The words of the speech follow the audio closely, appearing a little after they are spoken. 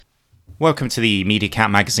Welcome to the Media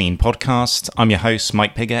Cat Magazine podcast. I'm your host,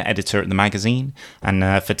 Mike Pigger, editor at the magazine.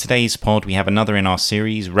 And for today's pod, we have another in our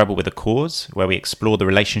series, Rebel with a Cause, where we explore the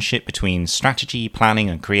relationship between strategy, planning,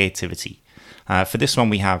 and creativity. For this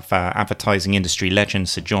one, we have advertising industry legend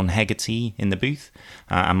Sir John Hegarty in the booth.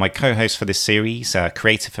 And my co-host for this series,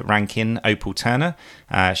 creative at Rankin, Opal Turner.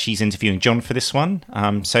 She's interviewing John for this one.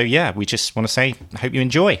 We just want to say, hope you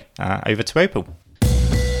enjoy. Over to Opal.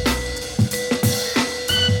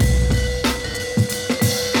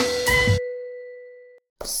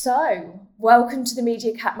 So, welcome to the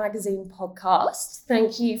Media Cat Magazine podcast.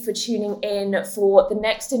 Thank you for tuning in for the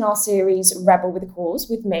next in our series, Rebel with a Cause,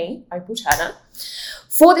 with me, Opal Turner.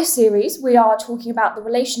 For this series, we are talking about the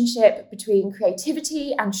relationship between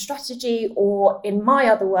creativity and strategy, or in my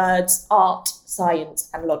other words, art, science,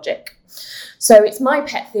 and logic. So it's my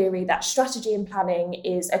pet theory that strategy and planning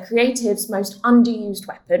is a creative's most underused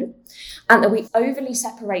weapon, and that we overly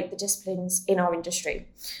separate the disciplines in our industry.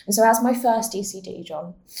 And so as my first ECD,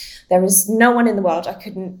 John, there is no one in the world I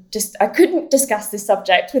couldn't discuss this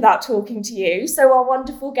subject without talking to you. So our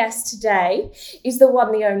wonderful guest today is the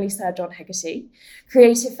one, the only Sir John Hegarty,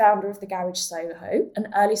 creative founder of the Garage Soho, an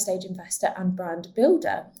early stage investor and brand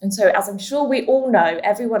builder. And so, as I'm sure we all know,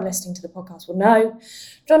 everyone listening to the podcast will know,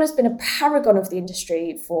 John has been a paragon of the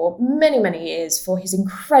industry for many, many years for his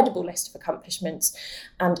incredible list of accomplishments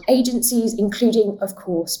and agencies, including, of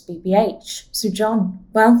course, BBH. So, John,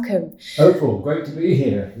 welcome. Opal, great to be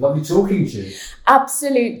here. Lovely talking to you.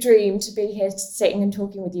 Absolute dream to be here sitting and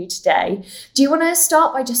talking with you today. Do you want to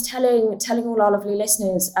start by just telling all our lovely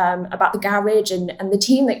listeners about the Garage and the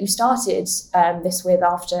team that you started this with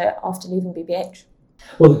after leaving BBH?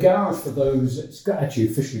 Well, the Garage, for those, it's actually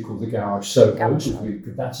officially called the Garage Soho.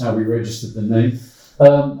 That's how we registered the name.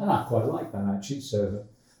 And I quite like that, actually, Soho.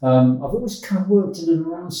 I've always kind of worked in and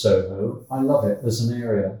around Soho. I love it as an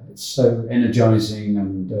area. It's so energising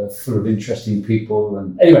and full of interesting people.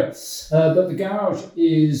 And anyway, but the Garage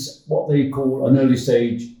is what they call an early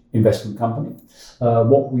stage investment company.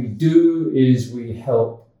 What we do is we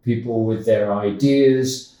help people with their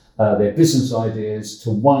ideas, their business ideas,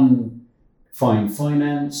 to find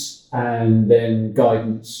finance and then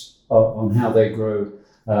guidance on how they grow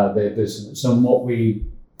their business. And what we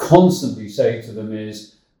constantly say to them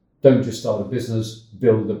is, don't just start a business,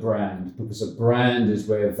 build a brand, because a brand is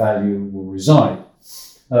where value will reside.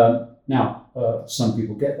 Now, some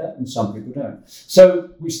people get that and some people don't.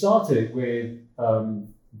 So we started with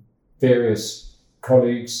various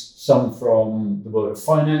colleagues, some from the world of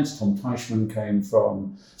finance. Tom Teichmann came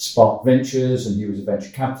from Spark Ventures and he was a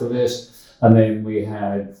venture capitalist. And then we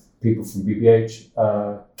had people from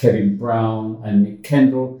BBH, Kevin Brown and Nick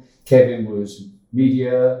Kendall. Kevin was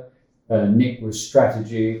media, Nick was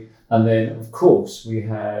strategy. And then, of course, we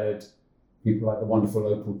had people like the wonderful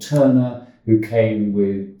Opal Turner, who came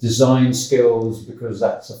with design skills, because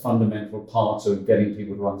that's a fundamental part of getting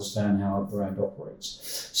people to understand how a brand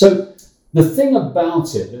operates. So the thing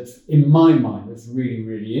about it that, in my mind, that's really,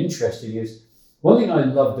 really interesting is, one thing I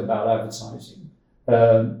loved about advertising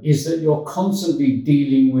is that you're constantly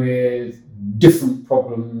dealing with different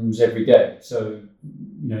problems every day. So,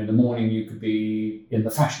 in the morning you could be in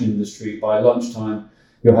the fashion industry, by lunchtime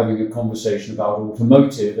you're having a conversation about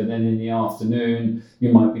automotive, and then in the afternoon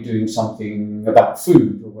you might be doing something about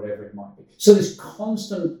food or whatever it might be. So this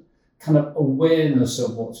constant kind of awareness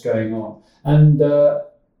of what's going on. And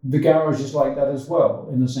the Garage is like that as well,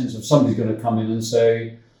 in the sense of somebody's going to come in and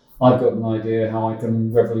say, I've got an idea how I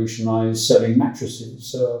can revolutionise selling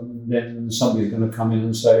mattresses. Then somebody's going to come in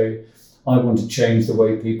and say, I want to change the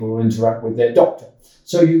way people interact with their doctor.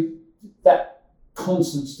 So that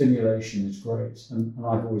constant stimulation is great, and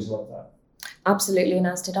I've always loved that. Absolutely, and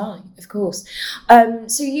as did I, of course.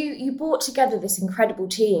 So you brought together this incredible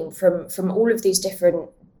team from all of these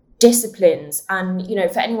different disciplines, and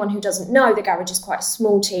for anyone who doesn't know, the Garage is quite a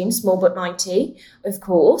small team, small but mighty, of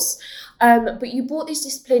course. But you brought these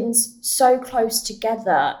disciplines so close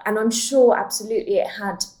together, and I'm sure absolutely it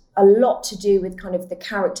had a lot to do with kind of the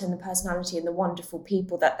character and the personality and the wonderful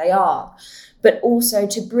people that they are, but also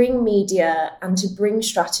to bring media and to bring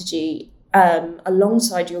strategy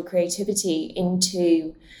alongside your creativity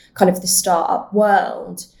into kind of the startup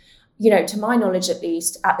world, to my knowledge at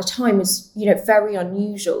least, at the time was, very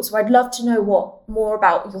unusual. So I'd love to know more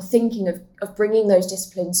about your thinking of bringing those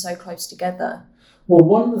disciplines so close together. Well,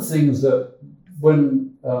 one of the things that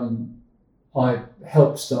when I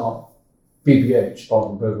helped start BBH,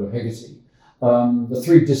 Barton Bogle Hegarty, the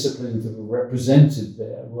three disciplines that were represented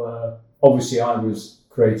there were, obviously I was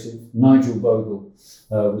creative, Nigel Bogle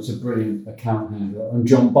was a brilliant account handler, and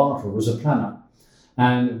John Bartle was a planner.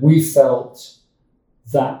 And we felt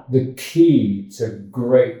that the key to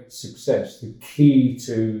great success, the key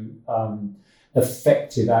to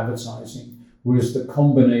effective advertising was the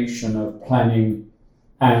combination of planning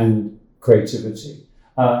and creativity.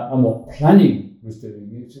 And what planning was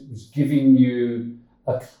doing is it was giving you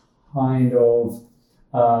a kind of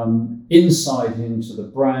insight into the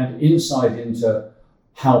brand, insight into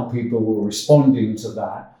how people were responding to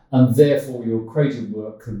that, and therefore your creative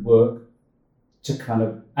work could work to kind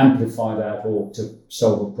of amplify that or to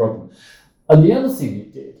solve a problem. And the other thing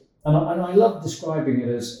it did, and I love describing it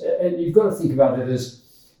as, and you've got to think about it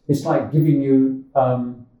as, it's like giving you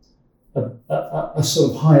a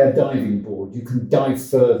sort of higher diving board. You can dive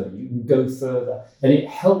further, you can go further, and it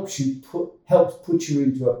helps put you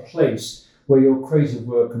into a place where your creative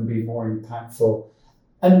work can be more impactful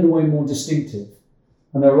and in a way more distinctive.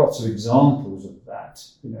 And there are lots of examples of that,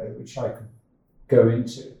 which I could go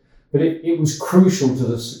into. But it was crucial to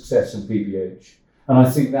the success of BBH. And I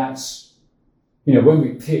think that's, when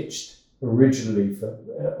we pitched originally for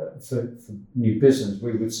new business,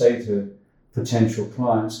 we would say to potential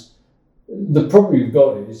clients, the problem you've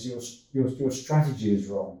got is your strategy is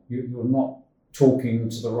wrong. You're not talking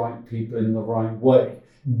to the right people in the right way.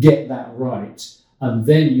 Get that right, and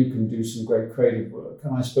then you can do some great creative work.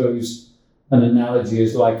 And I suppose an analogy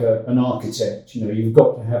is like an architect. You've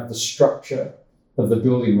got to have the structure of the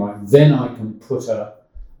building right. Then I can put a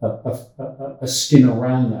skin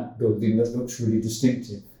around that building that looks really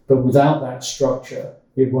distinctive. But without that structure,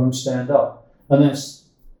 it won't stand up. And that's,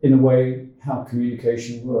 in a way, how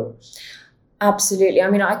communication works. Absolutely.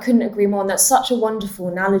 I mean, I couldn't agree more. And that's such a wonderful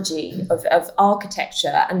analogy of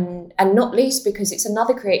architecture, and not least because it's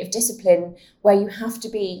another creative discipline where you have to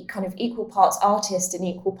be kind of equal parts artist and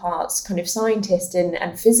equal parts kind of scientist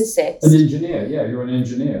and physicist. An engineer, yeah, you're an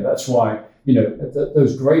engineer. That's why,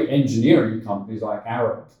 those great engineering companies like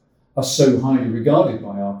Arab are so highly regarded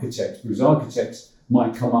by architects, because architects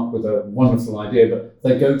might come up with a wonderful idea, but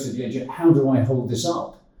they go to the engineer, how do I hold this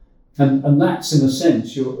up? And that's, in a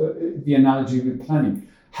sense, the analogy with planning.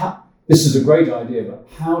 This is a great idea, but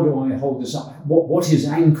how do I hold this up? What is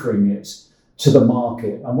anchoring it to the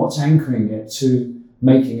market, and what's anchoring it to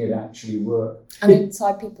making it actually work? And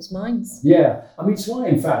inside people's minds. Yeah. I mean, it's why,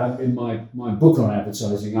 in fact, in my book on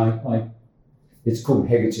advertising, it's called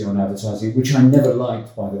Hegarty on Advertising, which I never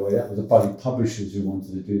liked, by the way. That was the bloody publishers who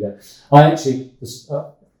wanted to do that.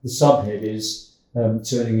 The subhead is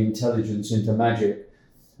turning intelligence into magic.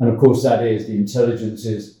 And of course, that is, the intelligence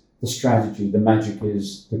is the strategy, the magic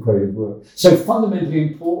is the creative work. So fundamentally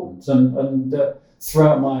important. And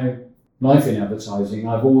throughout my life in advertising,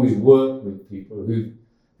 I've always worked with people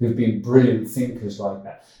who've been brilliant thinkers like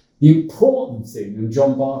that. The important thing, and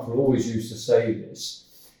John Bartle always used to say this,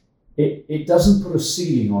 it doesn't put a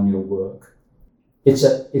ceiling on your work.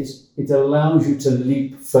 It allows you to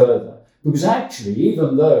leap further. Because actually,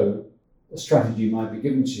 even though a strategy might be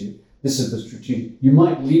given to you, this is the strategic, you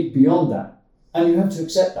might leap beyond that, and you have to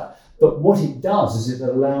accept that. But what it does is it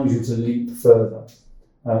allows you to leap further,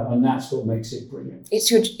 and that's what makes it brilliant.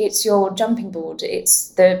 It's your jumping board. It's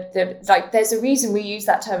the like. There's a reason we use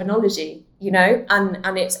that terminology,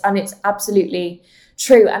 and it's absolutely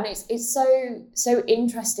true. And it's so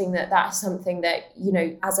interesting that is something that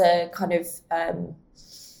as a kind of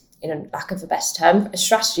in a lack of a better term, a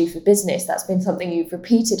strategy for business. That's been something you've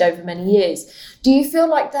repeated over many years. Do you feel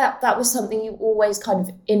like that was something you always kind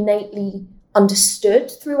of innately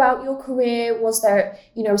understood throughout your career? Was there,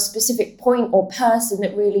 a specific point or person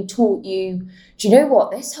that really taught you, do you know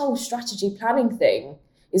what, this whole strategy planning thing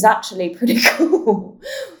is actually pretty cool?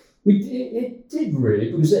 It did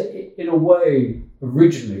really, because in a way,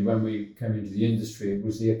 originally when we came into the industry, it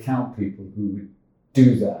was the account people who would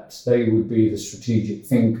do that. They would be the strategic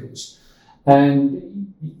thinkers.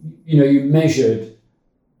 And, you measured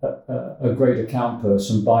a great account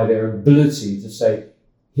person by their ability to say,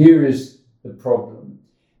 here is the problem.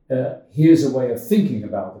 Here's a way of thinking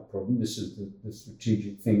about the problem. This is the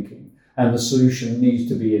strategic thinking. And the solution needs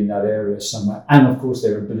to be in that area somewhere. And, of course,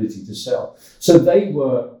 their ability to sell. So they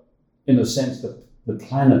were, in a sense, the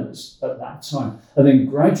planners at that time. And then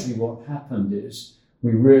gradually what happened is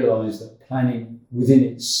we realized that planning within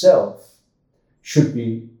itself should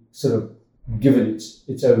be sort of given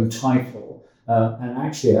its own title and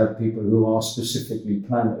actually have people who are specifically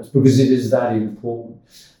planners, because it is that important.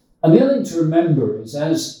 And the other thing to remember is,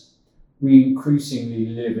 as we increasingly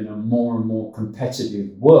live in a more and more competitive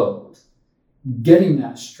world, getting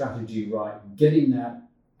that strategy right, getting that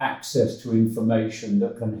access to information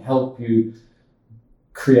that can help you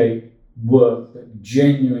create work that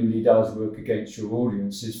genuinely does work against your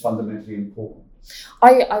audience is fundamentally important.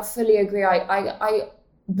 I fully agree.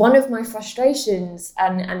 one of my frustrations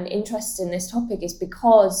and interest in this topic is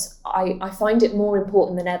because I find it more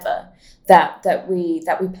important than ever that we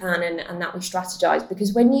plan and that we strategize,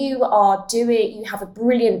 because when you have a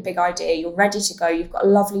brilliant big idea, you're ready to go, you've got a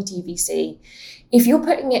lovely TVC. If you're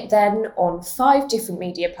putting it then on 5 different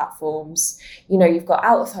media platforms, you've got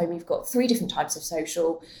out of home, you've got 3 different types of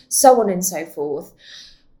social, so on and so forth.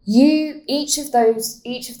 Each of those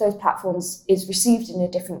platforms is received in a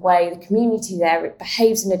different way. The community there, it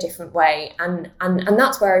behaves in a different way, and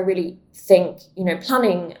that's where I really think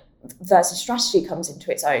planning versus strategy comes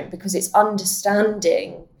into its own, because it's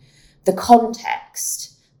understanding the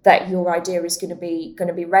context that your idea is going to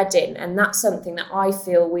be read in, and that's something that I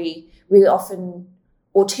feel we often,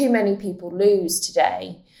 or too many people, lose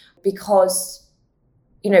today, because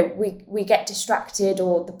we get distracted,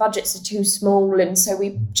 or the budgets are too small, and so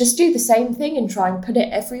we just do the same thing and try and put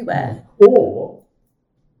it everywhere. Or,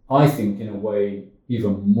 I think in a way,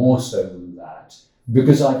 even more so than that,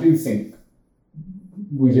 because I do think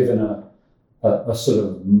we live in a sort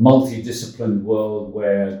of multidisciplined world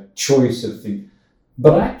where choice of things,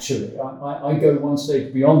 but actually I go one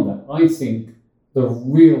stage beyond that. I think the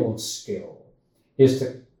real skill is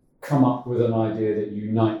to come up with an idea that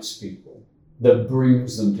unites people, that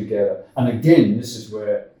brings them together. And again, this is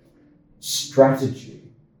where strategy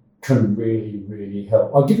can really, really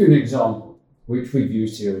help. I'll give you an example, which we've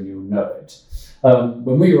used here and you'll know it.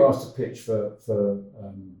 When we were asked to pitch for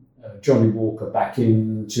Johnny Walker back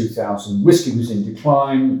in 2000, whiskey was in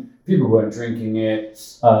decline, people weren't drinking it,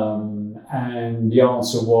 and the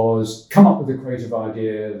answer was, come up with a creative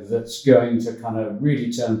idea that's going to kind of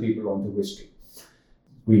really turn people onto whiskey.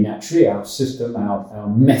 We naturally, our system, our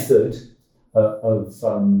method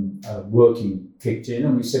of working kicked in,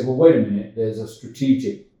 and we said, well, wait a minute, there's some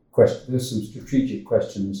strategic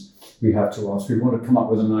questions we have to ask. We want to come up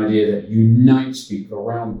with an idea that unites people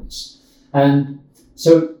around this. And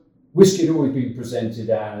so whiskey had always been presented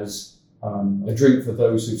as a drink for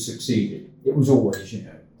those who've succeeded. It was always,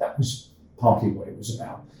 that was partly what it was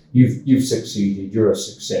about. You've succeeded, you're a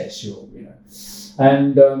success,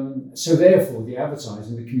 and so therefore the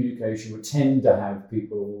advertising, the communication would tend to have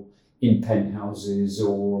people in penthouses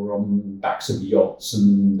or on backs of yachts,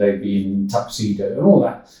 and they'd be in tuxedo and all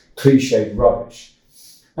that cliched rubbish.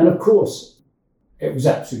 And of course, it was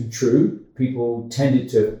absolutely true. People tended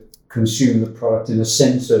to consume the product in a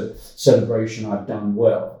sense of celebration, I've done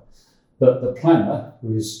well. But the planner,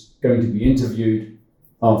 who is going to be interviewed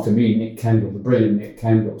after me, Nick Kendall, the brilliant Nick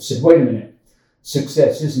Kendall, said, wait a minute,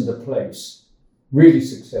 success isn't a place. Really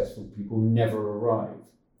successful people never arrive.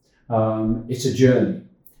 It's a journey.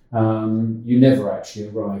 You never actually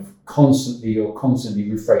arrive. You're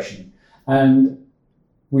constantly refreshing. And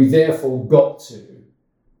we therefore got to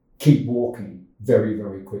keep walking very,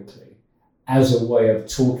 very quickly as a way of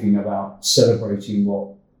talking about celebrating what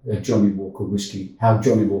Johnny Walker whiskey, how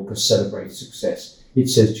Johnny Walker celebrates success. It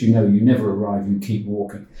says, you never arrive, you keep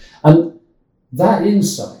walking. And that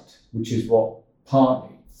insight, which is what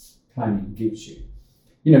partly planning gives you.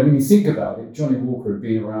 When you think about it, Johnny Walker had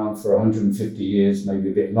been around for 150 years,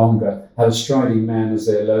 maybe a bit longer, had a striding man as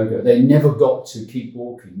their logo. They never got to keep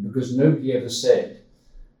walking because nobody ever said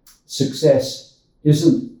success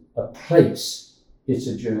isn't a place, it's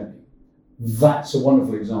a journey. That's a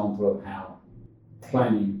wonderful example of how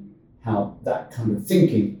planning, how that kind of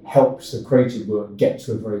thinking helps the creative work get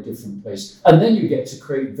to a very different place. And then you get to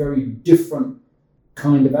create very different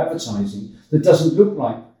kind of advertising that doesn't look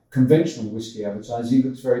like conventional whiskey advertising,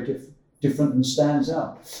 looks very different and stands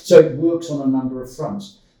out. So it works on a number of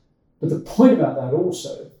fronts. But the point about that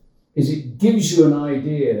also is it gives you an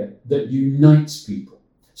idea that unites people.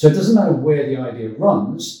 So it doesn't matter where the idea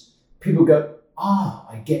runs, people go,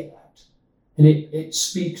 I get that. And it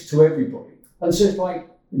speaks to everybody. And so it's like,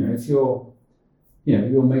 if you're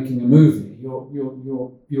making a movie,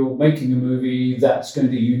 you're making a movie that's going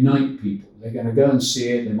to unite people. They're going to go and see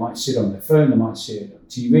it. They might see it on their phone. They might see it on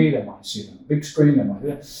TV. They might see it on a big screen.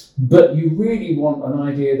 But you really want an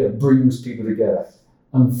idea that brings people together.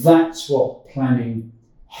 And that's what planning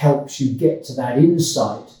helps you get to, that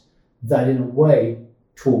insight that in a way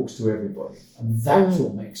talks to everybody. And that's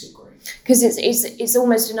what makes it great. Because it's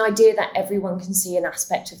almost an idea that everyone can see an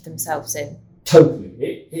aspect of themselves in. Totally.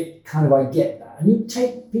 It kind of, I get that.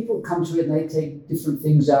 And people come to it and they take different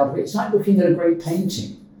things out of it. It's like looking at a great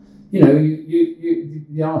painting.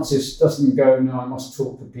 The artist doesn't go, no, I must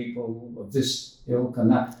talk to people of this ilk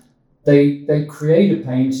and that. They create a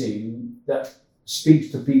painting that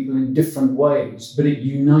speaks to people in different ways, but it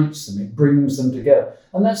unites them, it brings them together.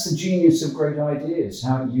 And that's the genius of great ideas,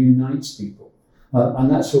 how it unites people. And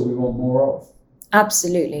that's what we want more of.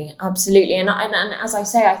 Absolutely, absolutely. And as I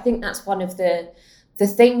say, I think that's one of the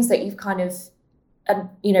things that you've kind of,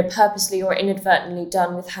 purposely or inadvertently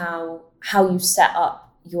done with how you set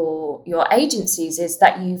up your agencies, is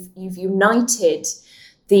that you've united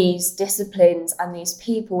these disciplines and these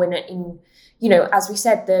people in as we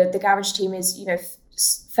said, the garage team is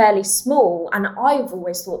fairly small, and I've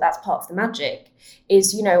always thought that's part of the magic.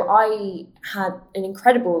 Is I had an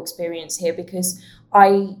incredible experience here because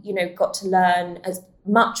I got to learn as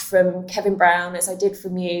much from Kevin Brown as I did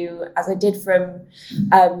from you, as I did from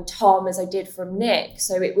Tom, as I did from Nick.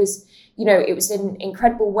 So it was an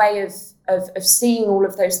incredible way of seeing all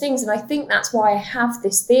of those things, and I think that's why I have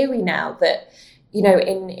this theory now that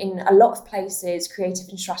in a lot of places, creative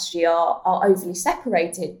and strategy are overly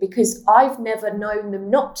separated, because I've never known them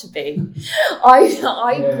not to be.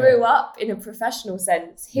 I grew up in a professional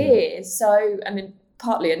sense here, so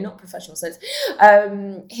partly a not professional sense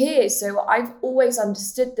here. So I've always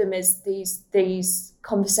understood them as these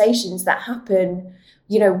conversations that happen,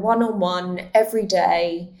 one-on-one every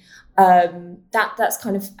day. That's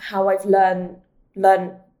kind of how I've learned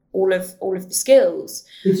all of the skills.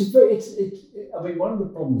 One of the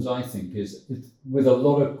problems I think is with a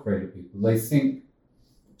lot of creative people, they think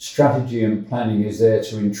strategy and planning is there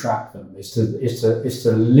to entrap them. It's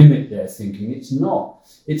to limit their thinking. It's not.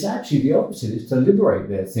 It's actually the opposite. It's to liberate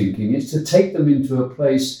their thinking. It's to take them into a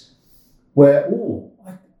place where,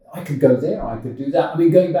 I could go there, I could do that.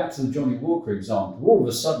 Going back to the Johnny Walker example, all of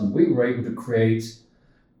a sudden we were able to create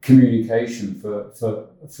communication for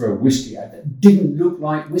a whiskey ad that didn't look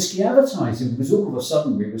like whiskey advertising, because all of a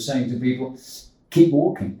sudden we were saying to people, keep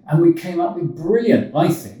walking. And we came up with brilliant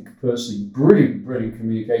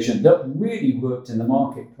communication that really worked in the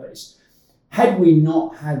marketplace. Had we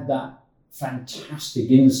not had that fantastic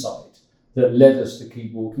insight that led us to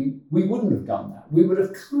keep walking, we wouldn't have done that. We would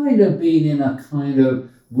have kind of been in a kind of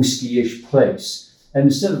whiskey-ish place. And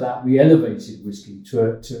instead of that, we elevated whiskey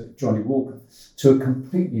to Johnny Walker to a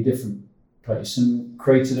completely different place and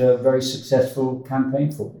created a very successful campaign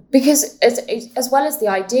for it. Because as well as the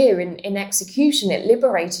idea in execution, it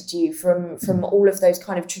liberated you from all of those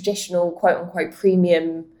kind of traditional quote unquote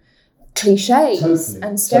premium cliches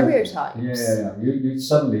and stereotypes. Totally. Yeah. You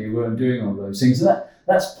suddenly weren't doing all those things. And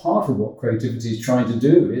that's part of what creativity is trying to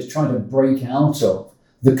do. It's trying to break out of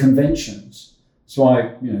the conventions. That's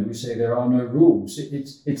why, we say there are no rules.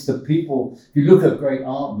 It's the people. If you look at great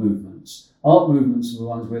art movements are the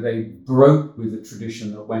ones where they broke with the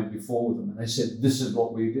tradition that went before them, and they said, this is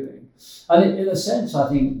what we're doing. And in a sense, I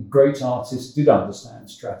think great artists did understand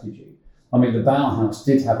strategy. The Bauhaus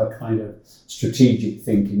did have a kind of strategic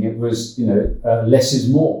thinking. It was, less is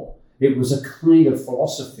more. It was a kind of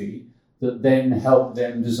philosophy that then helped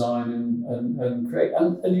them design and create.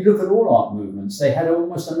 And you look at all art movements, they had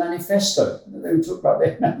almost a manifesto. They would talk about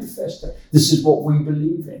their manifesto. This is what we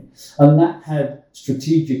believe in. And that had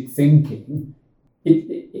strategic thinking at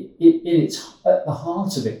the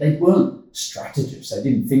heart of it. They weren't strategists. They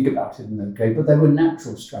didn't think about it in the game, but they were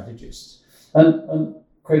natural strategists. And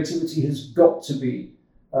creativity has got to be,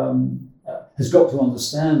 has got to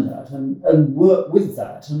understand that and work with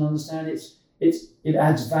that and understand it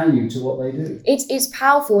adds value to what they do. It's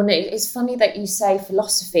powerful, and it's funny that you say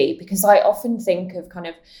philosophy, because I often think of kind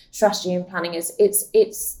of strategy and planning as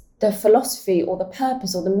it's the philosophy or the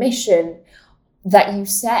purpose or the mission that you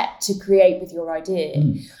set to create with your idea.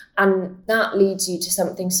 And that leads you to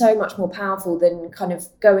something so much more powerful than kind of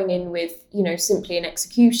going in with, simply an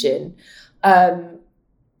execution.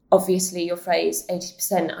 Obviously, your phrase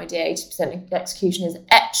 80% idea, 80% execution is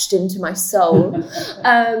etched into my soul.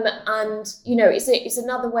 And, it's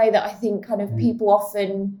another way that I think kind of people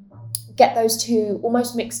often get those two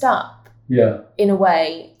almost mixed up. Yeah. In a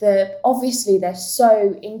way. Obviously, they're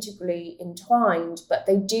so integrally entwined, but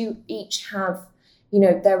they do each have,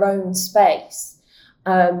 their own space.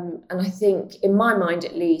 And I think, in my mind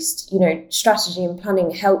at least, strategy and planning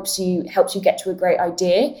helps you get to a great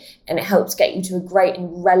idea, and it helps get you to a great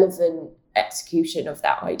and relevant execution of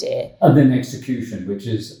that idea. And then execution, which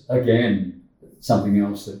is again something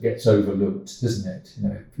else that gets overlooked, doesn't it?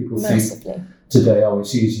 People Massively. Think today,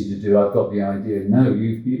 it's easy to do. I've got the idea. No,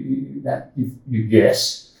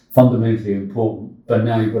 yes, fundamentally important, but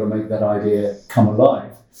now you've got to make that idea come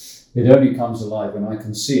alive. It only comes alive when I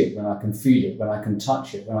can see it, when I can feel it, when I can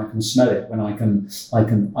touch it, when I can smell it, when I can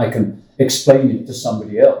explain it to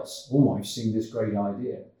somebody else. Oh, I've seen this great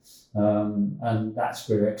idea. And that's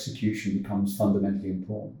where execution becomes fundamentally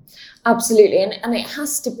important. Absolutely. And it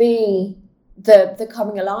has to be the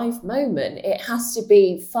coming alive moment, it has to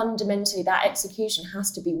be fundamentally, that execution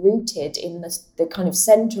has to be rooted in the kind of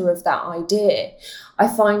center of that idea. I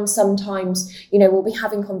find sometimes, we'll be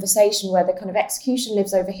having conversation where the kind of execution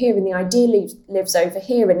lives over here and the idea lives over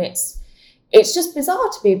here, and it's just bizarre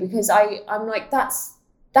to me, because I'm like, that's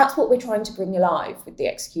what we're trying to bring alive with the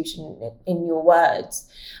execution in your words.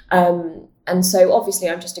 And so obviously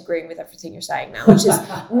I'm just agreeing with everything you're saying now, which is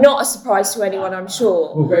not a surprise to anyone, I'm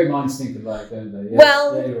sure. Well, great minds think alike, don't they? Yes,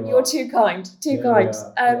 well, you're too kind.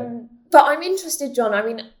 But I'm interested, John. I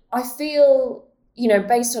mean, I feel,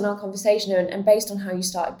 based on our conversation and based on how you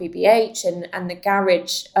started BBH and the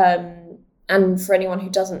garage, and for anyone who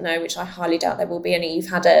doesn't know, which I highly doubt there will be any, you've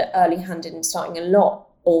had an early hand in starting a lot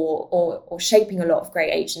or shaping a lot of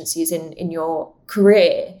great agencies in your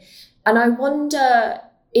career. And I wonder,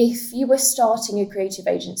 if you were starting a creative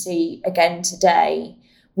agency again today,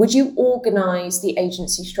 would you organise the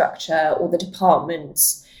agency structure or the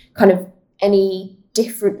departments kind of any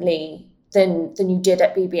differently than you did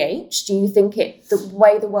at BBH? Do you think the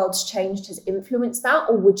way the world's changed has influenced that,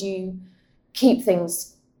 or would you keep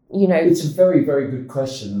things, It's a very, very good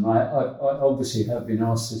question, and I obviously have been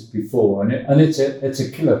asked this before, and it's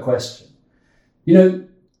a killer question.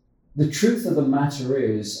 The truth of the matter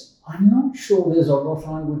is, I'm not sure there's a lot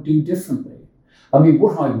I would do differently. I mean,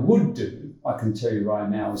 what I would do, I can tell you right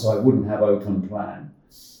now, is I wouldn't have open plan.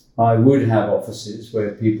 I would have offices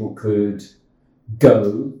where people could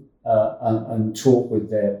go and talk with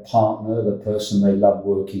their partner, the person they love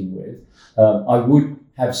working with. I would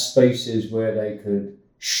have spaces where they could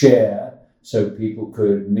share, so people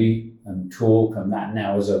could meet and talk, and that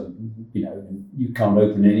now is you can't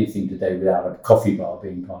open anything today without a coffee bar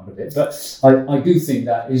being part of it. But I do think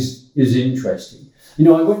that is interesting.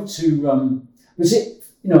 I went to,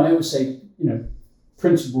 I always say,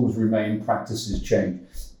 principles remain, practices change.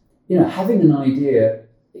 Having an idea,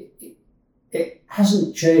 it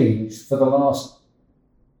hasn't changed for the last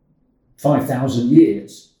 5,000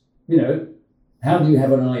 years. How do you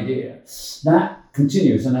have an idea? That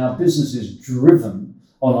continues, and our business is driven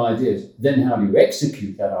on ideas. Then how do you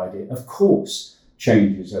execute that idea? Of course,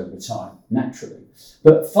 changes over time, naturally.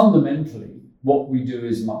 But fundamentally, what we do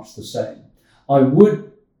is much the same. I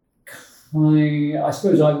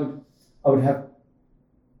suppose I would have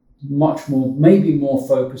much more, maybe more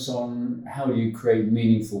focus on how do you create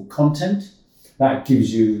meaningful content. That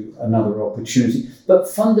gives you another opportunity. But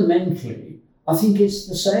fundamentally, I think it's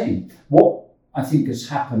the same. What I think has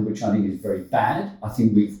happened, which I think is very bad, I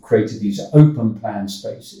think we've created these open plan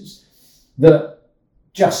spaces that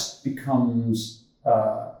just becomes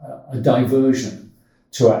a diversion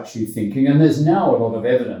to actually thinking. And there's now a lot of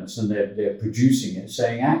evidence, and they're producing it,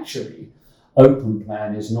 saying actually open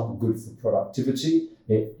plan is not good for productivity.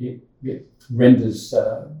 It renders,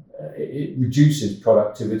 it reduces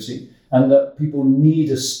productivity, and that people need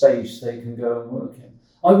a space they can go and work in.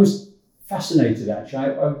 I was fascinated, actually.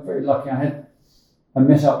 I was very lucky. I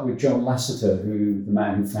met up with John Lasseter, the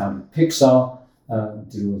man who founded Pixar,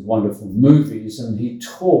 did all those wonderful movies, and he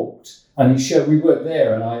talked, and we worked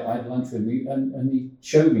there, and I had lunch with him, and he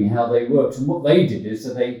showed me how they worked. And what they did is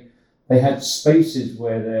that they had spaces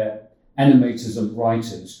where their animators and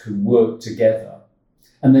writers could work together,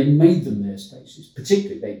 and they made them their spaces.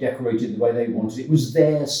 Particularly, they decorated the way they wanted. It was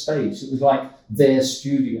their space. It was like their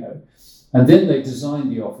studio. And then they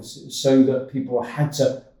designed the offices so that people had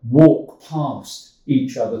to walk past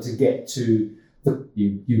each other to get to the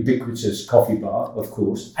ubiquitous coffee bar, of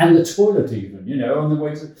course, and the toilet even, on the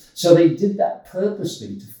way to. So they did that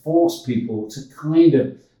purposely to force people to kind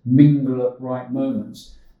of mingle at right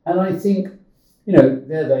moments. And I think,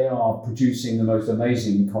 there they are producing the most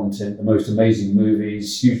amazing content, the most amazing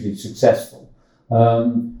movies, hugely successful.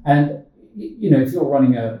 And if you're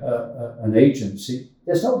running an agency,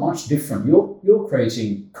 there's not much different. You're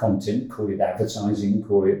creating content, call it advertising,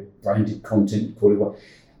 call it branded content, call it what,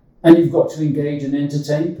 and you've got to engage and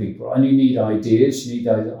entertain people. And you need ideas. You need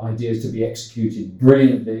ideas to be executed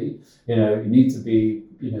brilliantly. You need to be,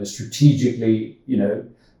 strategically,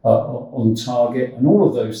 on target, and all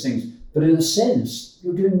of those things. But in a sense,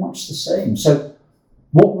 you're doing much the same. So,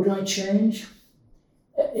 what would I change?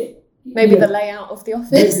 Maybe the layout of the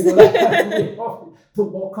office. Maybe the layout of the office.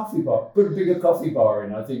 Put more coffee bar. Put a bigger coffee bar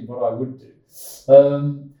in. I think what I would do.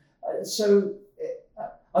 So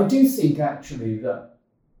I do think actually that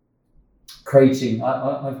creating.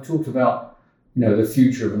 I've talked about the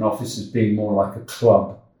future of an office as being more like a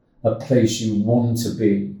club, a place you want to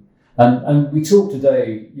be. And we talked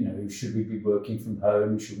today. Should we be working from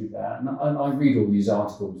home? Should we that? And I read all these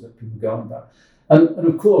articles that people go on about. And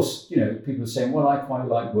of course, people are saying, well, I quite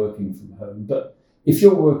like working from home, but if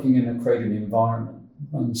you're working in a creative environment,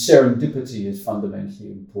 serendipity is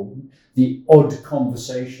fundamentally important. The odd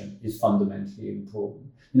conversation is fundamentally important.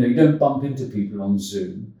 You don't bump into people on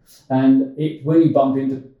Zoom, and when you bump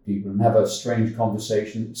into people and have a strange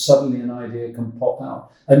conversation, suddenly an idea can pop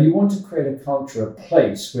out. And you want to create a culture, a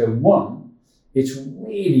place where, one, it's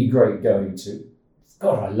really great going to.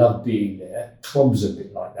 God, I love being there. Clubs are a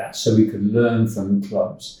bit like that, so we can learn from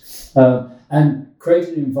clubs. And create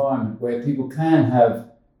an environment where people can have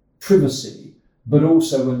privacy, but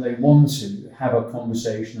also when they want to have a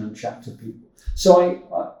conversation and chat to people.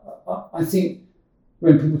 So I think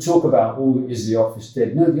when people talk about, is the office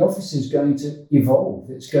dead? No, the office is going to evolve.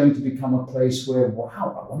 It's going to become a place where,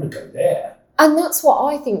 wow, I want to go there. And that's what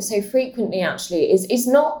I think so frequently, actually, is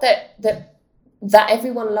not that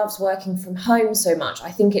everyone loves working from home so much. I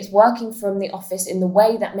think it's working from the office in the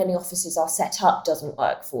way that many offices are set up doesn't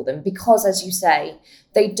work for them because, as you say,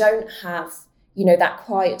 they don't have, that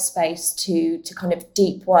quiet space to kind of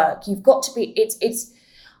deep work. You've got to be,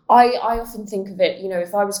 I often think of it,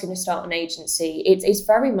 if I was going to start an agency, it's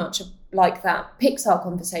very much like that Pixar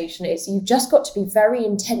conversation. You've just got to be very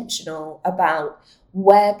intentional about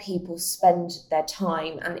where people spend their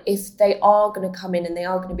time, and if they are going to come in and they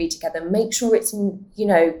are going to be together, make sure it's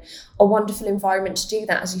a wonderful environment to do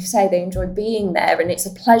that. As you say, they enjoy being there and it's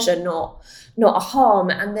a pleasure, not a harm.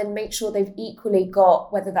 And then make sure they've equally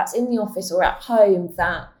got, whether that's in the office or at home,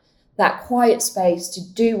 that quiet space to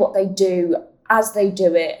do what they do as they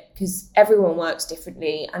do it, because everyone works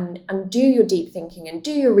differently, and do your deep thinking and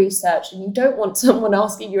do your research. And you don't want someone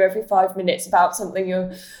asking you every 5 minutes about something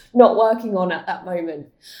you're not working on at that moment.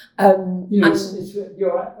 You're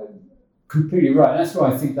completely right. That's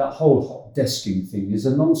why I think that whole hot desking thing is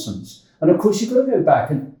a nonsense. And of course, you've got to go back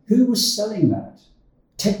and who was selling that?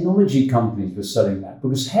 Technology companies were selling that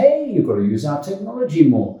because, hey, you've got to use our technology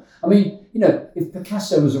more. I mean, if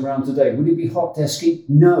Picasso was around today, would he be hot desking?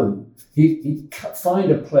 No. He'd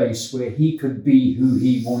find a place where he could be who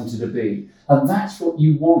he wanted to be. And that's what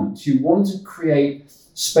you want. You want to create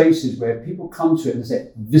spaces where people come to it and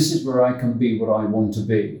say, this is where I can be what I want to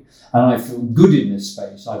be. And I feel good in this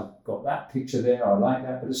space. I've got that picture there. I like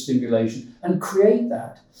that bit of stimulation. And create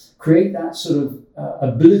that sort of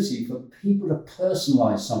ability for people to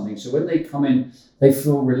personalize something. So when they come in, they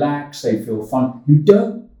feel relaxed, they feel fun. You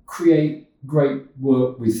don't create great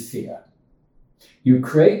work with fear. You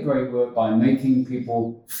create great work by making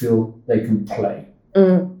people feel they can play.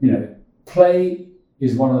 Play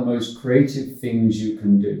is one of the most creative things you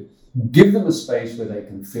can do. Give them a space where they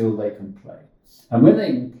can feel they can play. And when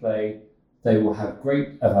they can play, they will have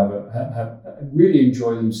really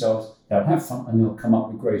enjoy themselves, they'll have fun, and they'll come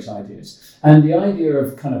up with great ideas. And the idea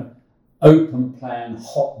of kind of open plan,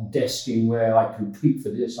 hot desking where I compete for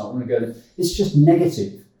this, I want to go there, it's just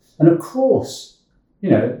negative. And of course,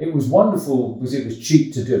 it was wonderful because it was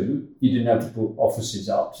cheap to do. You didn't have to put offices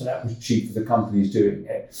up, so that was cheap for the companies doing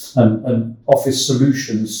it. And Office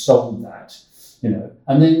Solutions sold that,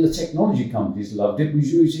 And then the technology companies loved it,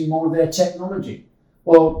 was using more of their technology.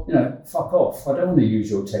 Well, fuck off. I don't want to use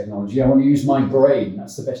your technology. I want to use my brain.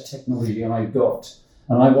 That's the best technology I've got.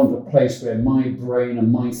 And I want a place where my brain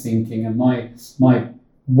and my thinking and my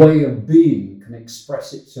way of being can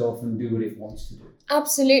express itself and do what it wants to do.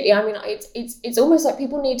 Absolutely. I mean, it's almost like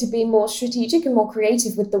people need to be more strategic and more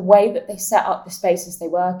creative with the way that they set up the spaces they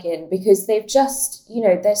work in, because they've just,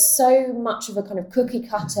 there's so much of a kind of cookie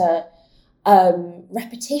cutter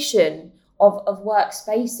repetition of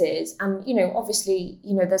workspaces. And, obviously,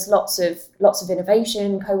 there's lots of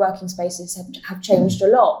innovation. Co-working spaces have changed a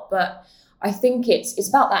lot, but I think it's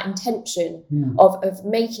about that intention of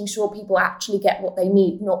making sure people actually get what they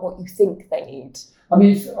need, not what you think they need. I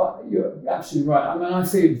mean, you're absolutely right. I mean, I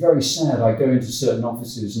feel very sad. I go into certain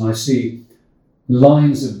offices and I see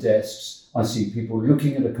lines of desks. I see people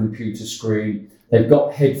looking at a computer screen. They've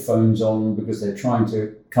got headphones on because they're trying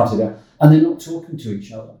to cut it out, and they're not talking to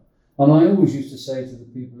each other. And I always used to say to the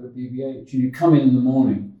people at BBH, you come in the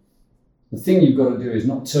morning, the thing you've got to do is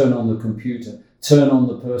not turn on the computer, turn on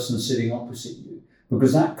the person sitting opposite you,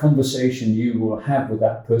 because that conversation you will have with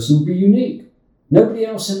that person will be unique. Nobody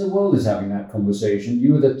else in the world is having that conversation.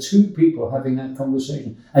 You are the two people having that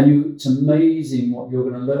conversation. And it's amazing what you're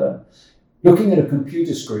going to learn. Looking at a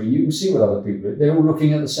computer screen, you can see what other people are. They're all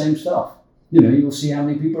looking at the same stuff. You'll see how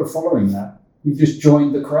many people are following that. You've just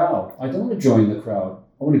joined the crowd. I don't want to join the crowd.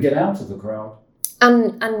 I want to get out of the crowd.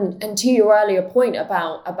 And to your earlier point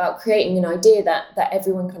about creating an idea that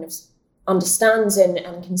everyone kind of understands and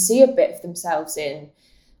can see a bit of themselves in,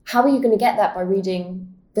 how are you going to get that by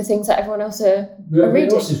reading the things that everyone else are Everybody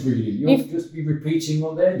reading. else is reading. You'll just be repeating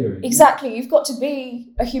what they're doing. Exactly. You've got to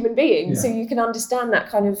be a human being, Yeah. so you can understand that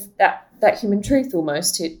kind of that human truth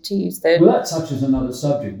almost, to use the... Well, that touches another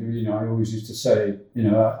subject. I always used to say,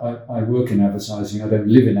 I work in advertising, I don't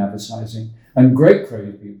live in advertising. And great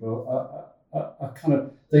creative people are kind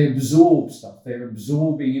of, they absorb stuff. They're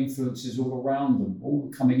absorbing influences all around them, all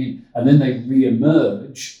coming in. And then they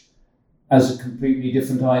re-emerge as a completely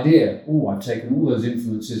different idea. Oh, I've taken all those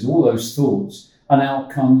influences, all those thoughts, and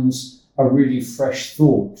out comes a really fresh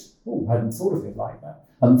thought. Oh, I hadn't thought of it like that.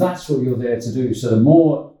 And that's what you're there to do. So the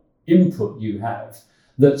more input you have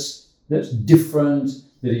that's different,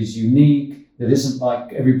 that is unique, that isn't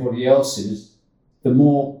like everybody else's, the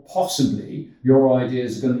more possibly your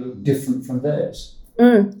ideas are going to look different from theirs.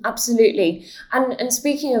 Absolutely. And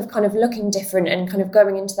speaking of kind of looking different and kind of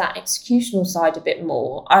going into that executional side a bit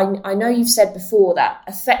more, I know you've said before that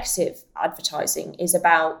effective advertising is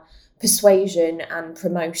about persuasion and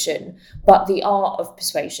promotion, but the art of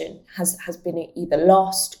persuasion has been either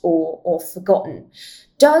lost or forgotten.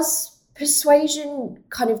 Does persuasion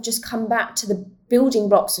kind of just come back to the building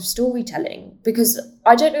blocks of storytelling? Because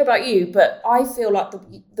I don't know about you, but I feel like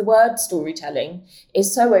the word storytelling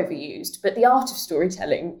is so overused, but the art of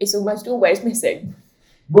storytelling is almost always missing.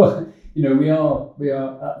 Well, we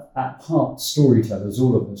are at heart storytellers,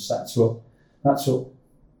 all of us. That's what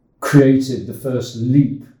created the first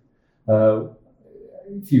leap.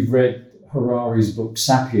 If you've read Harari's book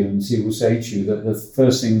 *Sapiens*, he will say to you that the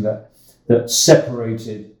first thing that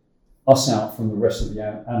separated us out from the rest of the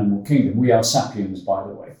animal kingdom, we are sapiens, by the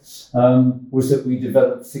way, was that we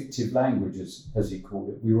developed fictive languages, as he called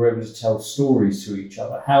it. We were able to tell stories to each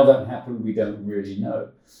other. How that happened, we don't really know.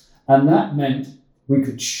 And that meant we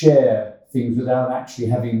could share things without actually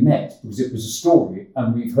having met, because it was a story,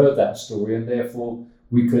 and we've heard that story, and therefore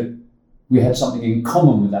we had something in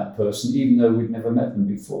common with that person, even though we'd never met them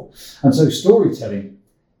before. And so storytelling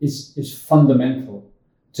is fundamental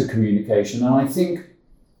to communication. And I think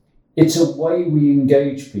it's a way we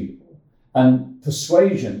engage people. And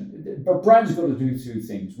persuasion, but brand's got to do two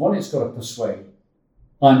things. One, it's got to persuade.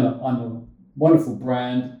 I'm a wonderful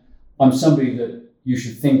brand. I'm somebody that you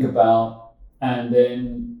should think about. And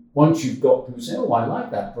then once you've got people say, oh, I like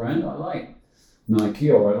that brand. I like Nike,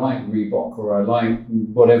 or I like Reebok, or I like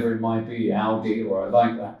whatever it might be, Audi, or I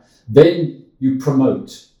like that. Then you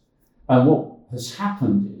promote. And what has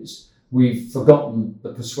happened is we've forgotten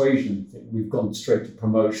the persuasion thing. We've gone straight to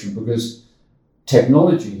promotion because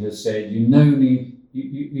technology has said you don't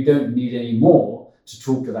need any more to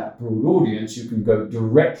talk to that broad audience. You can go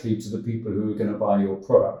directly to the people who are going to buy your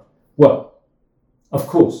product. Well, of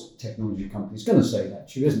course, technology companies are going to say that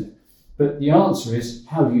to you, isn't it? But the answer is,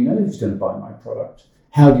 how do you know who's going to buy my product?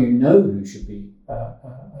 How do you know who should be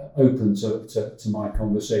open to my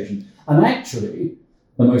conversation? And actually,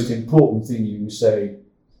 the most important thing you can say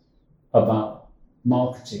about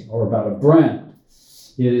marketing or about a brand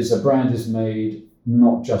is a brand is made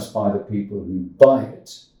not just by the people who buy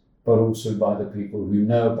it, but also by the people who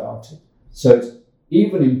know about it. So it's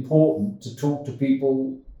even important to talk to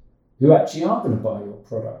people who actually are going to buy your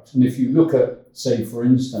product. And if you look at, say, for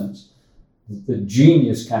instance, the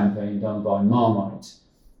Genius campaign done by Marmite,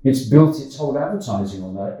 it's built its whole advertising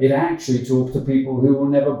on that. It actually talks to people who will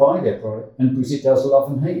never buy their product, and because it does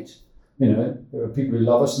love and hate. There are people who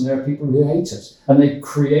love us and there are people who hate us. And they've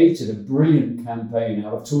created a brilliant campaign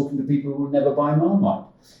out of talking to people who will never buy Marmite.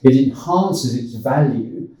 It enhances its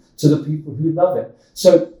value to the people who love it.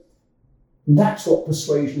 So that's what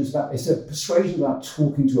persuasion is about. It's a persuasion about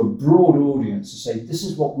talking to a broad audience to say, this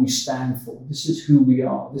is what we stand for. This is who we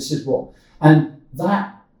are. This is what... And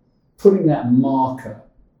that, putting that marker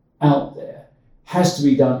out there has to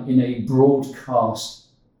be done in a broadcast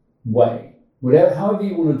way. However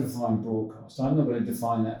you want to define broadcast, I'm not going to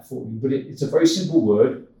define that for you, but it's a very simple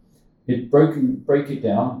word. Break it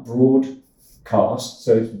down, broadcast,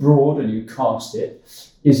 so it's broad and you cast it,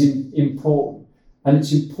 is important. And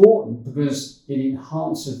it's important because it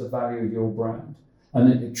enhances the value of your brand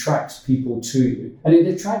and it attracts people to you. And it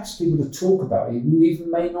attracts people to talk about you who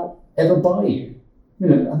even may not ever buy you.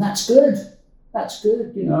 And that's good. That's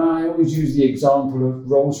good. I always use the example of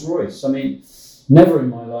Rolls-Royce. I mean, never in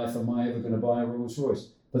my life am I ever going to buy a Rolls-Royce.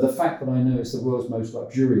 But the fact that I know it's the world's most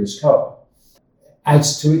luxurious car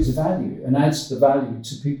adds to its value and adds the value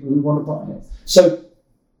to people who want to buy it. So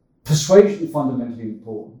persuasion is fundamentally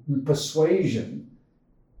important. And persuasion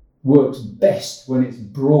works best when it's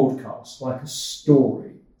broadcast, like a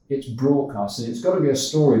story. It's broadcast, and it's got to be a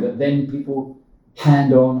story that then people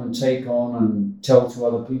hand on and take on and tell to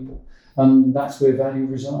other people. And that's where value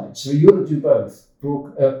resides. So you've got to do both.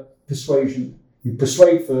 Persuasion You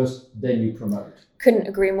persuade first, then you promote. Couldn't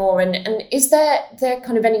agree more. And is there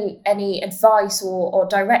kind of any advice or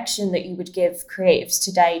direction that you would give creatives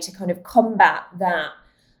today to kind of combat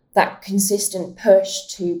that consistent push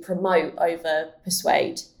to promote over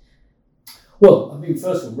persuade? Well, I mean,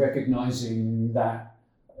 first of all, recognising that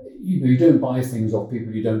you don't buy things off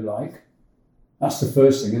people you don't like. That's the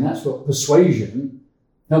first thing, and that's what persuasion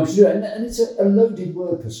helps you do. And it's a loaded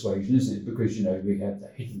word, persuasion, isn't it? Because, we have the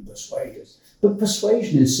hidden persuaders. But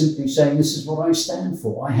persuasion is simply saying, this is what I stand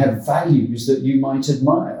for. I have values that you might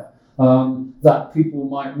admire, that people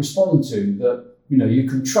might respond to, that, you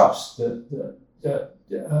can trust, that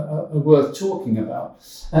are worth talking about.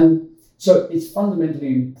 And so it's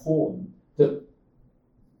fundamentally important that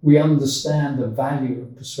we understand the value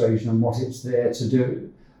of persuasion and what it's there to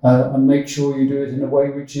do, and make sure you do it in a way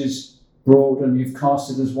which is broad and you've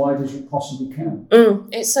cast it as wide as you possibly can.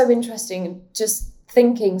 It's so interesting. Just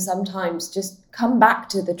thinking sometimes, just come back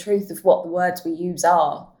to the truth of what the words we use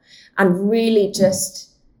are, and really just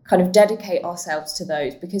kind of dedicate ourselves to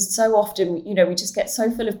those, because so often, we just get so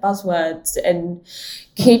full of buzzwords and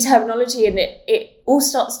key terminology, and it all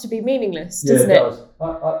starts to be meaningless, doesn't it? Does.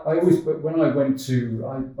 I always, but when I went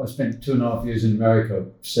to, I spent 2.5 years in America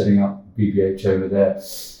setting up BBH over there,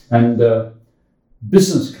 and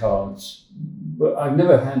business cards. But I've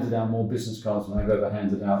never handed out more business cards than I've ever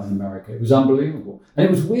handed out in America. It was unbelievable. And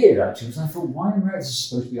it was weird, actually, because I thought, why America is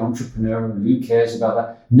supposed to be entrepreneurial and who cares about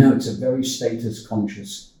that? No, it's a very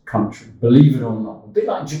status-conscious country, believe it or not. A bit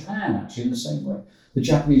like Japan, actually, in the same way. The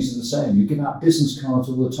Japanese are the same. You give out business cards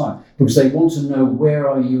all the time because they want to know where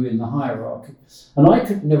are you in the hierarchy. And I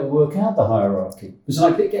could never work out the hierarchy, because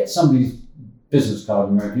I could get somebody's business card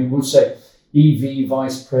in America and it would say, EV,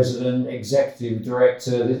 Vice President, Executive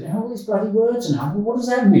Director, all these bloody words, and what does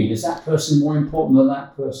that mean? Is that person more important than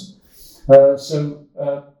that person? So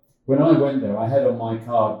when I went there, I had on my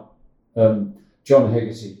card John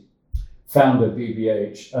Hegarty, founder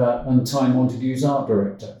BBH, and Time Montague's art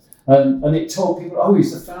director. And it told people, oh,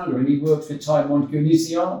 he's the founder and he works with Time Montague and he's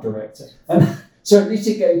the art director. And so at least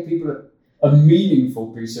it gave people a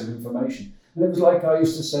meaningful piece of information. And it was like I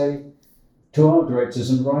used to say to art directors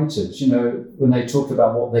and writers, when they talked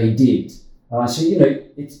about what they did. And I say,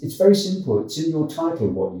 it's very simple. It's in your title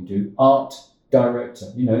what you do, art director.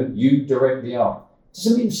 You direct the art.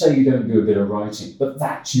 Doesn't mean to say you don't do a bit of writing, but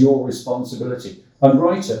that's your responsibility. And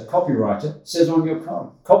writer, copywriter, says on your card,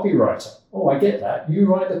 copywriter. Oh, I get that.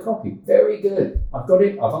 You write the copy. Very good. I've got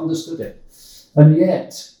it. I've understood it. And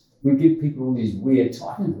yet, we give people all these weird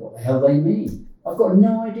titles. I don't know what the hell they mean. I've got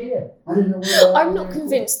no idea. I don't know what I'm not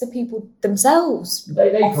convinced the people themselves. They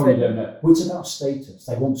probably don't know. Well, it's about status.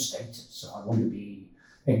 They want status. So I want to be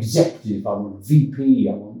executive. I want VP.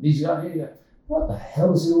 I want these guys. What the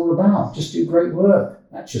hell is it all about? Just do great work.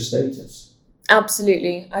 That's your status.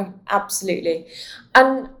 Absolutely. Absolutely.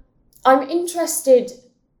 And I'm interested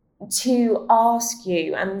to ask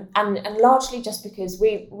you, and largely just because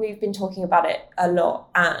we've been talking about it a lot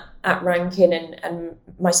at Rankin and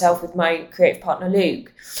myself with my creative partner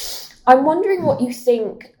Luke. I'm wondering what you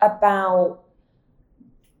think about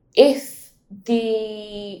if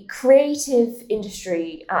the creative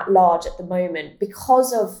industry at large at the moment,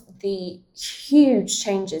 because of the huge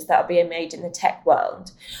changes that are being made in the tech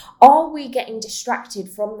world, are we getting distracted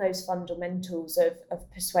from those fundamentals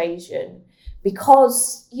of persuasion?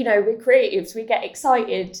 Because, we're creatives, we get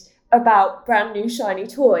excited about brand new shiny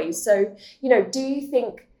toys. So,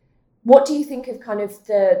 what do you think of kind of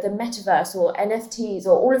the metaverse or NFTs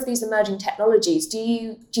or all of these emerging technologies? Do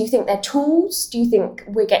you think they're tools? Do you think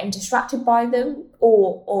we're getting distracted by them?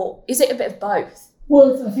 Or is it a bit of both?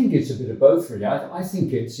 Well, I think it's a bit of both, really. I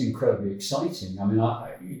think it's incredibly exciting. I mean,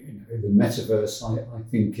 the metaverse, I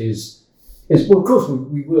think is well, of course,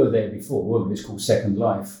 we were there before, weren't we? It's called Second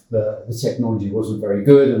Life. The technology wasn't very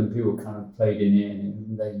good and people kind of played in it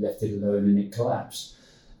and they left it alone and it collapsed.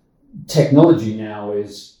 Technology now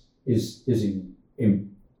is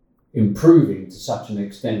improving to such an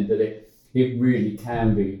extent that it really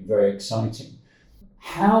can be very exciting.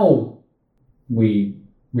 How we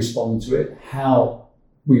respond to it, how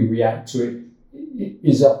we react to it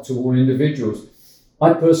is up to all individuals.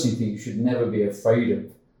 I personally think you should never be afraid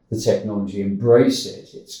of the technology, embrace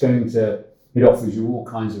it. It offers you all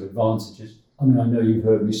kinds of advantages. I mean, I know you've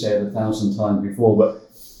heard me say it 1,000 times before, but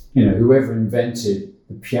whoever invented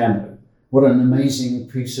the piano, what an amazing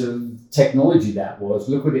piece of technology that was.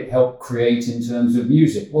 Look what it helped create in terms of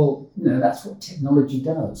music. Well, that's what technology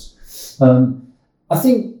does. I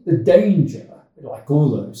think the danger, like all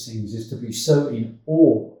those things, is to be so in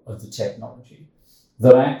awe of the technology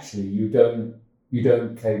that actually you don't you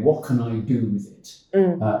don't, okay, what can I do with it?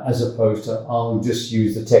 As opposed to, I'll just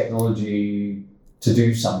use the technology to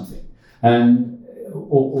do something. And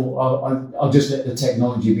or I'll just let the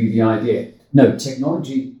technology be the idea. No,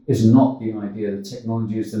 technology is not the idea. The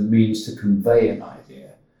technology is the means to convey an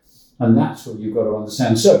idea. And that's what you've got to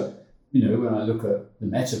understand. So, when I look at the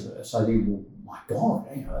metaverse, I think, well, my God,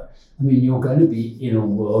 you're going to be in a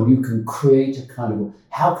world, you can create a kind of,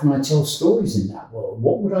 how can I tell stories in that world?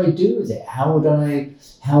 What would I do with it? How would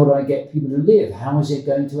I get people to live? How is it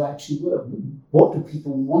going to actually work? What do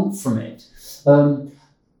people want from it?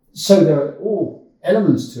 So there are all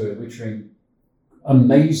elements to it which are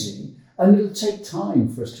amazing, and it'll take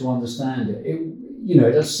time for us to understand it.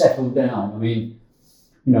 It'll settle down.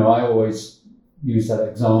 I always use that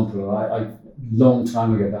example. I long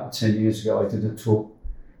time ago, about 10 years ago, I did a talk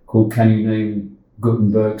called "Can You Name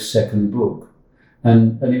Gutenberg's Second Book?"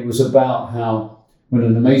 And it was about how when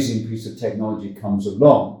an amazing piece of technology comes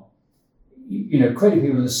along, creative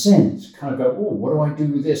people in a sense kind of go, oh, what do I do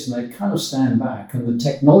with this? And they kind of stand back and the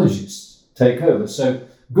technologists take over. So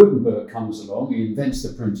Gutenberg comes along, he invents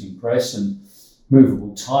the printing press and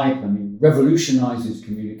movable type, and he revolutionizes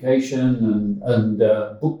communication and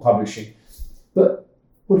book publishing. But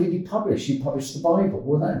what did he publish? He published the Bible.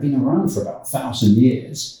 Well, that had been around for about 1,000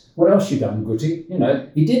 years. What else you done, Gutty?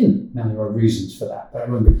 He didn't. Now, there are reasons for that.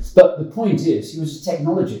 But the point is, he was a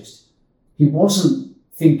technologist. He wasn't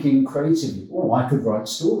thinking creatively. Oh, I could write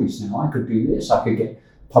stories now. I could do this. I could get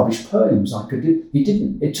published poems. He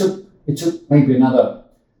didn't. It took maybe another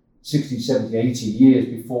 60, 70, 80 years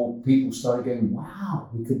before people started going, wow,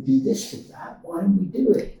 we could do this with that. Why don't we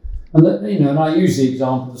do it? And I use the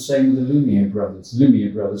example the same with the Lumiere brothers. The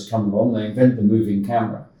Lumiere brothers come along, they invent the moving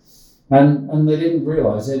camera. And they didn't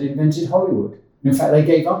realise they'd invented Hollywood. In fact, they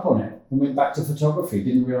gave up on it and went back to photography,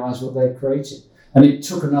 didn't realise what they'd created. And it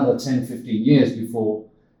took another 10, 15 years before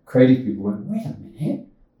creative people went, wait a minute,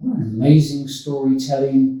 what an amazing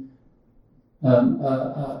storytelling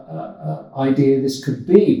idea this could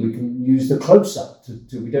be. We can use the close-up,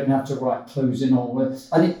 we don't have to write close in or...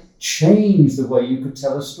 And it changed the way you could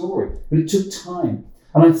tell a story. But it took time.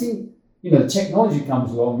 And I think, the technology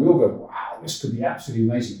comes along, we all go, wow, this could be absolutely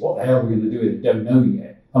amazing. What the hell are we going to do with it? Don't know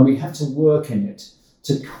yet. And we have to work in it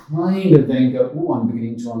to kind of then go, oh, I'm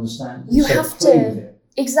beginning to understand. You have to,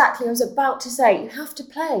 exactly, I was about to say, you have to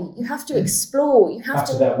play, you have to explore, you have Back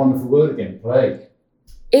to that wonderful word again, play.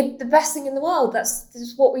 It's the best thing in the world. This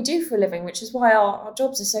is what we do for a living, which is why our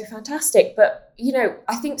jobs are so fantastic. But,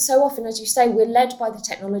 I think so often, as you say, we're led by the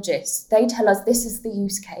technologists. They tell us this is the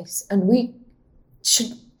use case, and we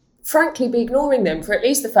should frankly be ignoring them for at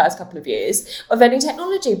least the first couple of years of any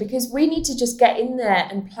technology, because we need to just get in there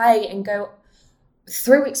and play and go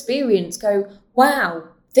through experience, go, wow,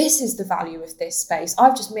 this is the value of this space.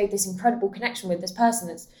 I've just made this incredible connection with this person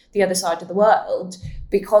that's the other side of the world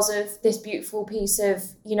because of this beautiful piece of,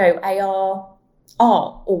 AR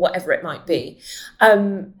art or whatever it might be.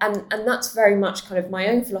 And that's very much kind of my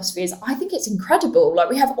own philosophy is I think it's incredible. Like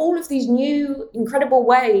we have all of these new incredible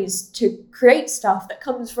ways to create stuff that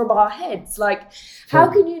comes from our heads. Like how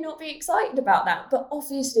can you not be excited about that? But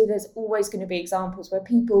obviously there's always going to be examples where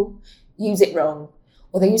people use it wrong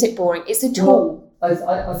or they use it boring. It's a tool. Well,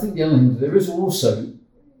 I think the other thing, there is also,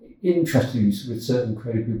 interestingly with certain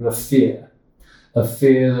creative people, a fear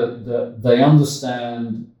that they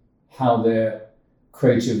understand how their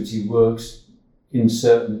creativity works in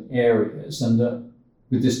certain areas, and that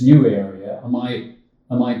with this new area, am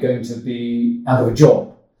I going to be out of a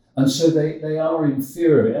job? And so they are in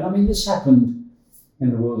fear of it. And I mean, this happened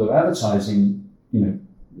in the world of advertising.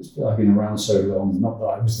 I've been around so long, not that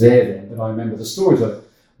I was there then, but I remember the stories of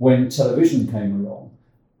when television came along.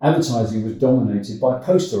 Advertising was dominated by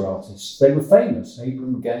poster artists. They were famous,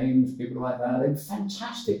 Abram Games, people like that. They were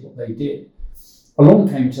fantastic what they did. Along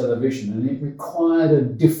came television, and it required a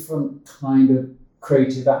different kind of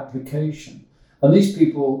creative application. And these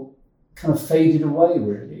people kind of faded away,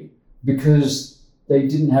 really, because they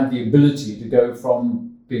didn't have the ability to go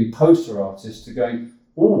from being poster artists to going,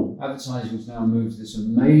 advertising has now moved to this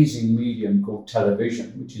amazing medium called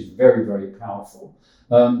television, which is very, very powerful.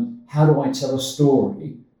 How do I tell a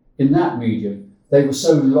story in that medium? They were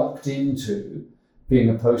so locked into being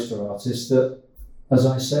a poster artist that, as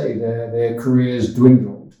I say, their careers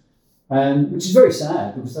dwindled, and which is very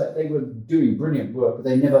sad because they were doing brilliant work, but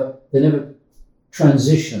they never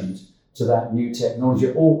transitioned to that new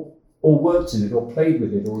technology or worked in it or played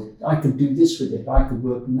with it, or I could do this with it, I could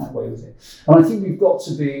work in that way with it. And I think we've got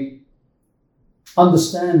to be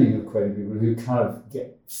understanding of creative people who kind of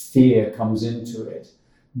get fear comes into it,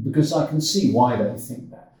 because I can see why they think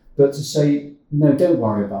that. But to say, no, don't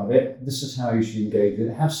worry about it. This is how you should engage with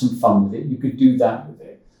it. Have some fun with it. You could do that with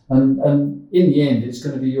it. And in the end, it's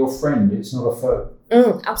going to be your friend. It's not a foe.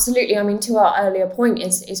 Absolutely. I mean, to our earlier point,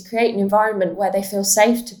 is create an environment where they feel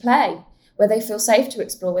safe to play, where they feel safe to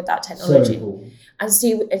explore with that technology and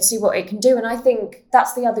see what it can do. And I think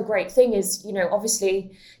that's the other great thing is,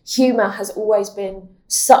 obviously humour has always been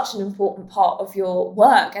such an important part of your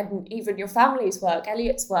work and even your family's work,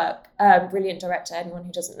 Elliot's work, brilliant director, anyone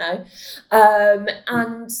who doesn't know.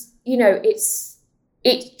 And,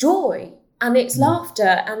 it's joy. And it's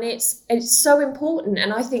laughter, and it's so important.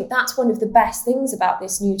 And I think that's one of the best things about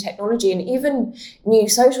this new technology, and even new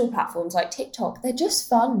social platforms like TikTok. They're just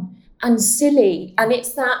fun and silly, and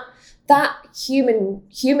it's that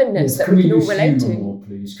humanness that we can all relate to. More,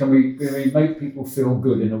 please? Can we make people feel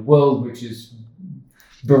good in a world which is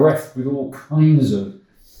bereft with all kinds of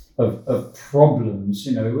problems?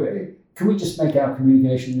 Can we just make our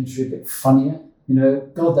communication industry a bit funnier?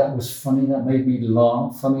 God, that was funny. That made me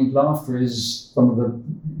laugh. I mean, laughter is one of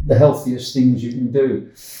the healthiest things you can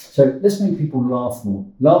do. So let's make people laugh more.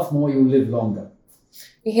 Laugh more, you'll live longer.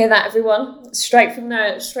 You hear that, everyone? Straight from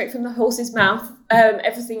the horse's mouth.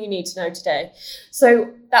 Everything you need to know today.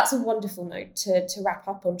 So that's a wonderful note to wrap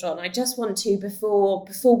up on, John. I just want to,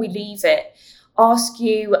 before we leave it, ask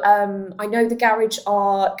you, I know the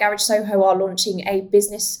Garage Soho are launching a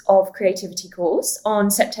Business of Creativity course on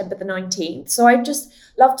September the 19th. So I'd just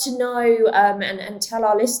love to know and tell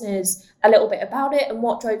our listeners a little bit about it and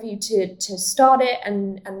what drove you to start it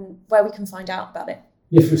and where we can find out about it.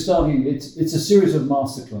 Yes, we're starting, it's a series of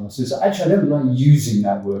masterclasses. Actually, I don't like using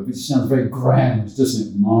that word, because it sounds very grand, doesn't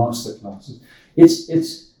it? Masterclasses. It's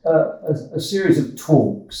a series of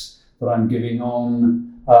talks that I'm giving on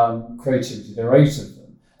creativity. There are 8 of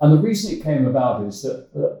them. And the reason it came about is that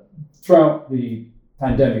throughout the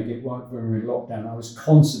pandemic, when we were in lockdown, I was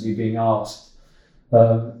constantly being asked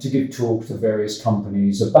to give talks to various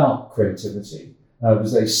companies about creativity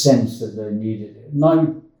because they sensed that they needed it. And I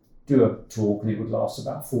would do a talk and it would last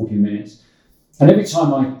about 40 minutes. And every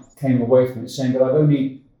time I came away from it saying that I've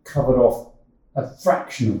only covered off a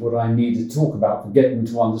fraction of what I needed to talk about to get them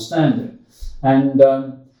to understand it. And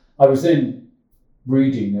I was then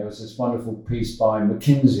reading, there was this wonderful piece by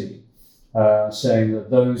McKinsey saying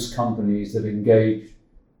that those companies that engage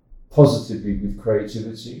positively with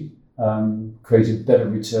creativity created better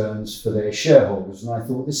returns for their shareholders. And I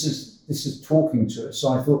thought, this is talking to us. So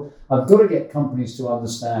I thought, I've got to get companies to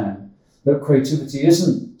understand that creativity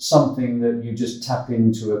isn't something that you just tap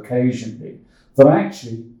into occasionally, that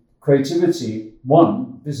actually creativity,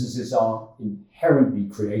 businesses are inherently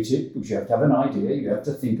creative because you have to have an idea, you have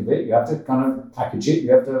to think of it, you have to kind of package it,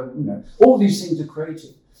 you have to, all these things are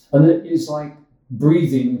creative. And it is like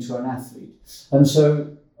breathing to an athlete. And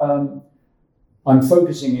so I'm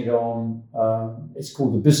focusing it on, it's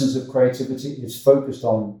called the Business of Creativity. It's focused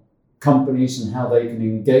on companies and how they can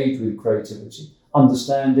engage with creativity,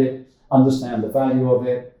 understand it, understand the value of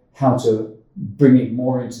it, how to bring it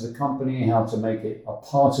more into the company, how to make it a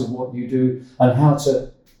part of what you do, and how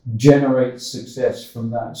to generate success from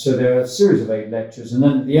that. So there are a series of 8 lectures, and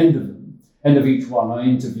then at the end of each one, I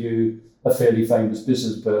interview a fairly famous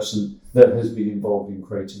business person that has been involved in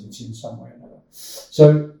creativity in some way or another.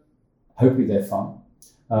 So hopefully they're fun,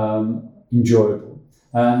 enjoyable.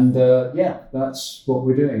 And that's what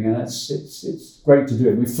we're doing, and it's great to do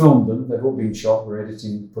it. We filmed them; they've all been shot. We're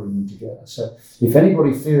editing, putting them together. So, if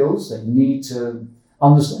anybody feels they need to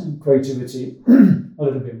understand creativity a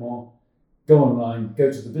little bit more, go online,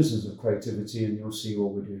 go to the Business of Creativity, and you'll see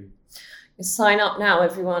what we're doing. Sign up now,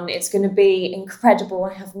 everyone. It's going to be incredible.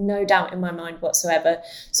 I have no doubt in my mind whatsoever.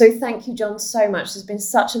 So thank you, John, so much. It's been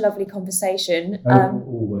such a lovely conversation.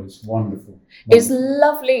 Always wonderful. It's a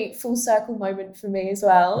lovely full circle moment for me as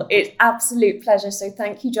well. It's absolute pleasure. So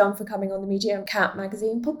thank you, John, for coming on the Media Cat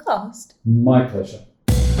Magazine podcast. My pleasure.